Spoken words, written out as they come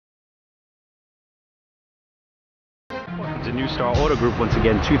Welcome to New Star Auto Group once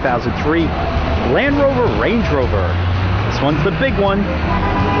again, 2003 Land Rover Range Rover. This one's the big one.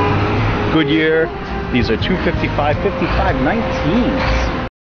 Goodyear. These are 255, 55, 19s.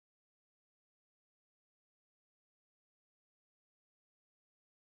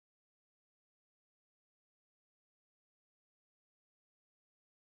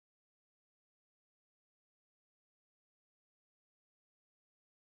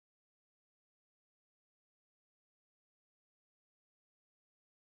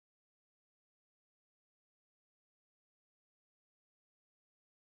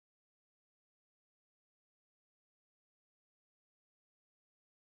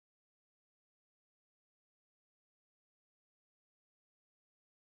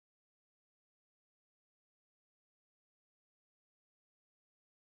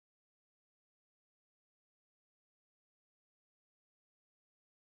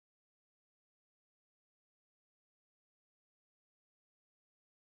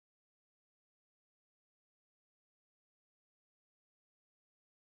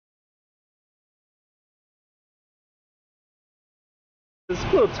 It's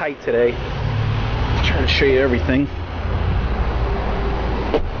a little tight today. I'm trying to show you everything.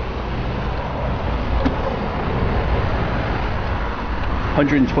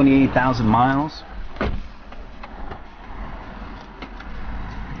 $128,000 miles.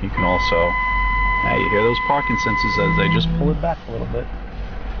 You can also, now you hear those parking sensors as I just pull it back a little bit.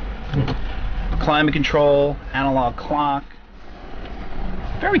 Climate control, analog clock.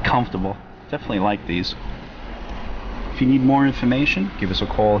 Very comfortable. Definitely like these. If you need more information, give us a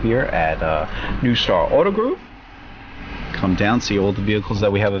call here at New Star Auto Group. Come down, see all the vehicles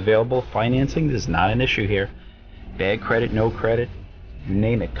that we have available. Financing is not an issue here. Bad credit, no credit, you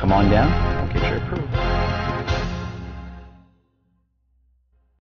name it. Come on down, we'll get you approved.